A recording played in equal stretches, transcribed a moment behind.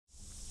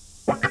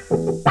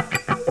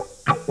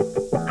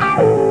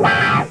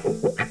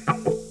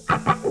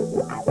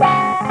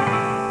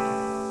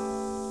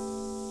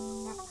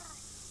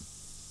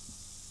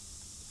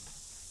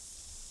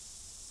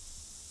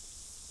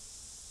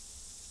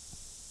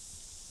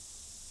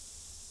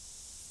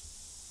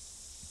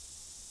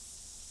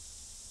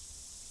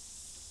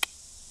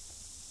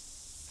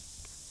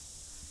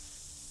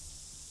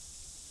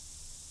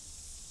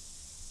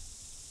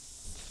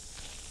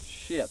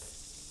Shit.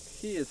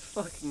 He is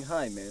fucking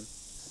high, man.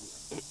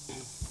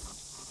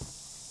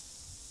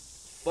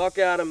 Fuck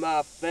out of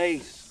my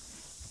face,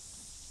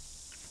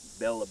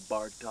 Bella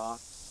Bartok.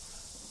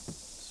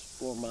 It's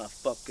for my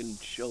fucking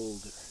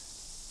shoulder.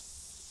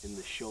 In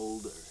the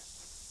shoulder.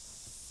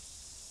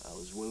 I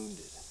was wounded.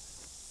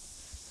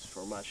 It's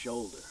for my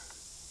shoulder.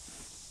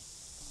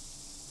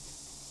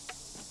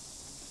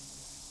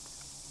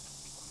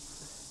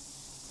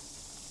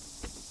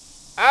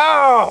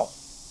 Ow!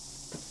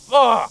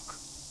 Fuck!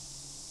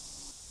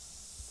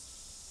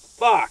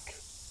 Fuck!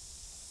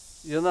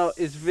 You know,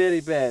 it's very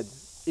bad.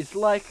 It's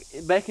like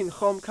back in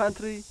home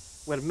country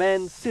where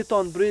men sit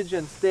on bridge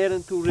and stare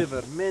into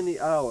river many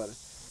hours.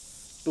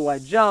 Do I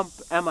jump?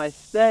 Am I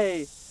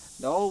stay?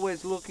 They're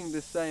always looking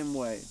the same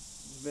way.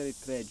 It's very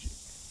tragic.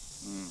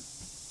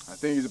 I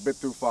think he's a bit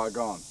too far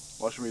gone.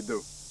 What should we do?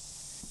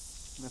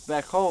 If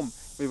back home,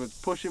 we would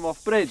push him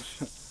off bridge.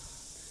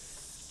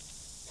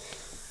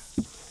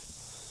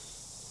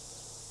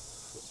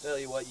 I'll tell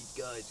you what you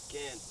guys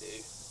can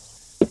do.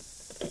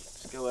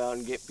 Let's go out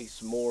and get me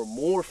some more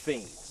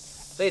morphine.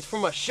 Say it's for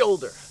my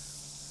shoulder.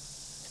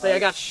 Say I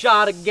got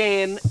shot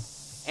again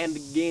and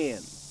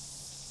again.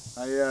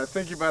 I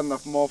think you've had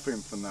enough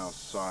morphine for now,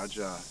 Sarge.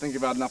 I think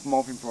you've had enough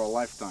morphine for a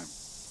lifetime.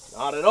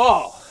 Not at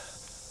all.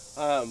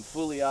 I'm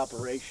fully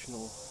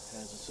operational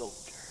as a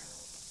soldier.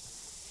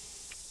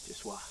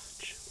 Just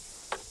watch.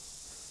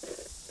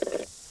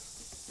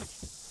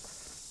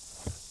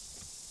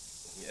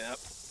 Yep.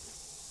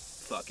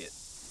 Fuck it.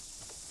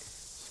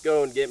 Let's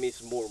go and get me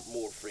some more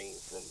morphine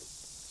from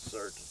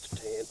Sergeant's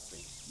tent.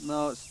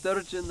 No,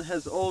 Sturgeon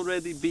has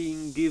already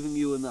been giving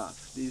you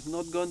enough. He's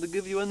not going to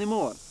give you any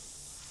more.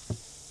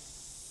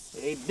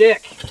 Hey,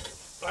 Dick.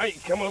 Hey,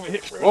 come over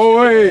here for a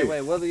Oh, Hey, wait!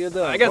 wait, what are you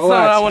doing? I got something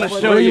I want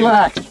to show you.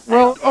 Relax.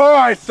 Well,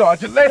 alright,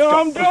 Sergeant, let's go.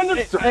 I'm doing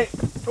this. Hey,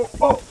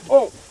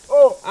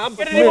 oh. I'm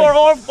getting any more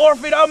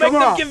morphine. I'll make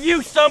them give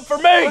you some for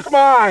me. Look at my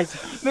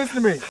eyes.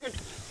 Listen to me.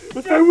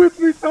 Stay with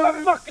me,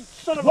 Sergeant. Fucking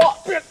son of a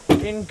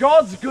bitch. In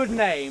God's good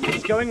name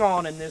is going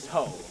on in this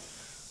hole?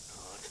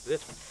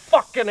 This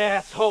fucking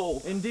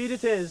asshole. Indeed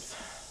it is.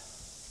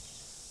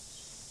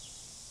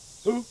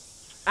 Who?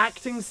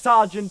 Acting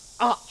Sergeant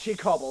Archie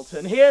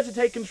Cobbleton, here to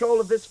take control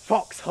of this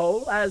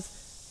foxhole, as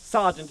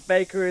Sergeant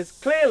Baker is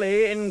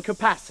clearly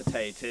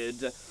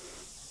incapacitated.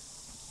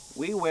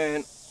 We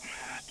went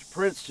to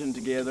Princeton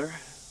together.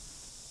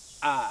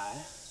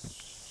 I,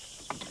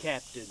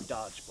 Captain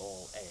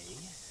Dodgeball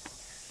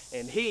A,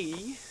 and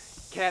he,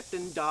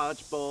 Captain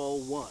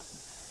Dodgeball 1.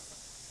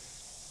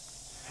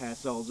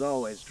 Assholes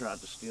always tried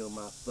to steal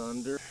my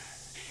thunder.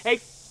 Hey,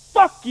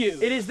 fuck you!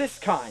 It is this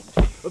kind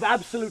of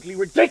absolutely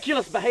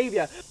ridiculous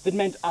behavior that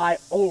meant I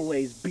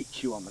always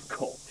beat you on the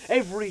court.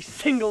 Every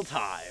single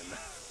time.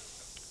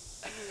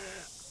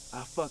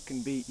 I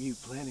fucking beat you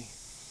plenty.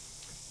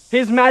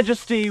 His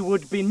Majesty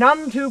would be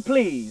none too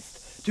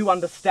pleased to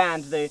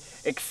understand the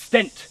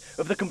extent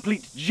of the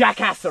complete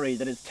jackassery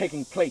that is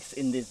taking place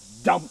in this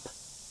dump.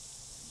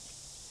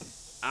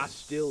 I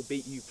still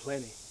beat you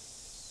plenty.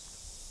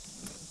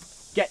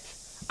 Get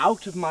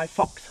out of my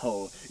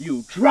foxhole,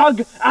 you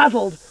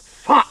drug-addled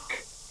fuck!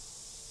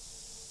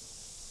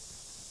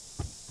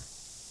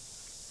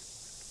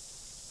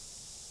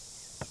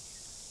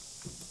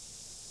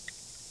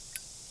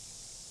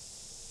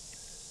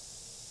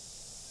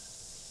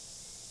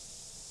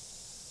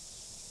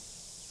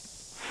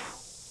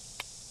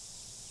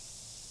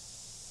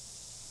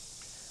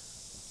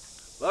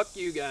 Fuck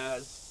you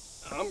guys.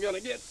 I'm gonna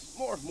get some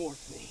more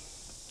morphine.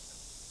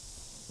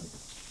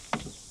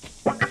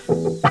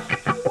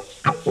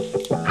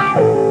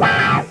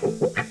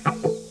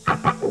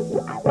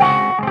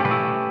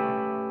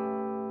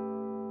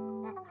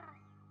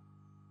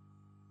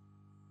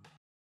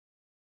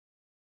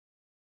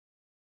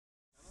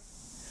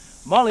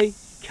 Molly,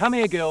 come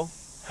here, girl.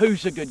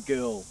 Who's a good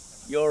girl?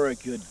 You're a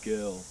good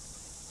girl.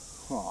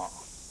 Aw.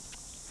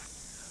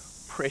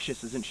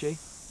 Precious, isn't she?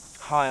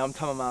 Hi, I'm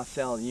Thomas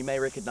Marcel, and you may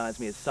recognize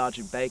me as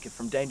Sergeant Baker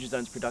from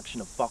Dangerzone's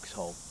production of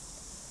Foxhole.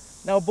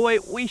 Now, boy,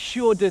 we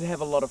sure did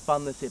have a lot of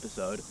fun this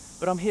episode,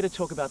 but I'm here to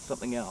talk about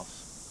something else.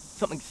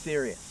 Something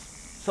serious.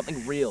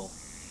 Something real.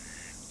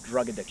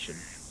 Drug addiction.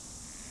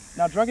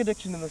 Now, drug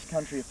addiction in this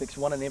country affects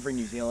 1 in every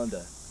New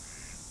Zealander.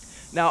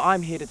 Now,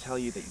 I'm here to tell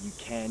you that you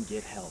can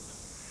get help.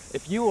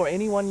 If you or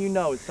anyone you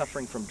know is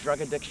suffering from drug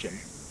addiction,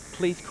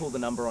 please call the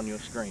number on your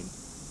screen.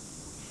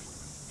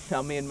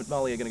 Now, me and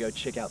Molly are going to go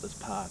check out this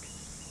park.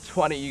 So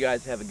why don't you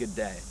guys have a good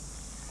day?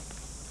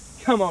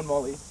 Come on,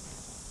 Molly.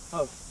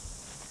 Oh,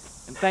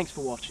 and thanks for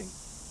watching.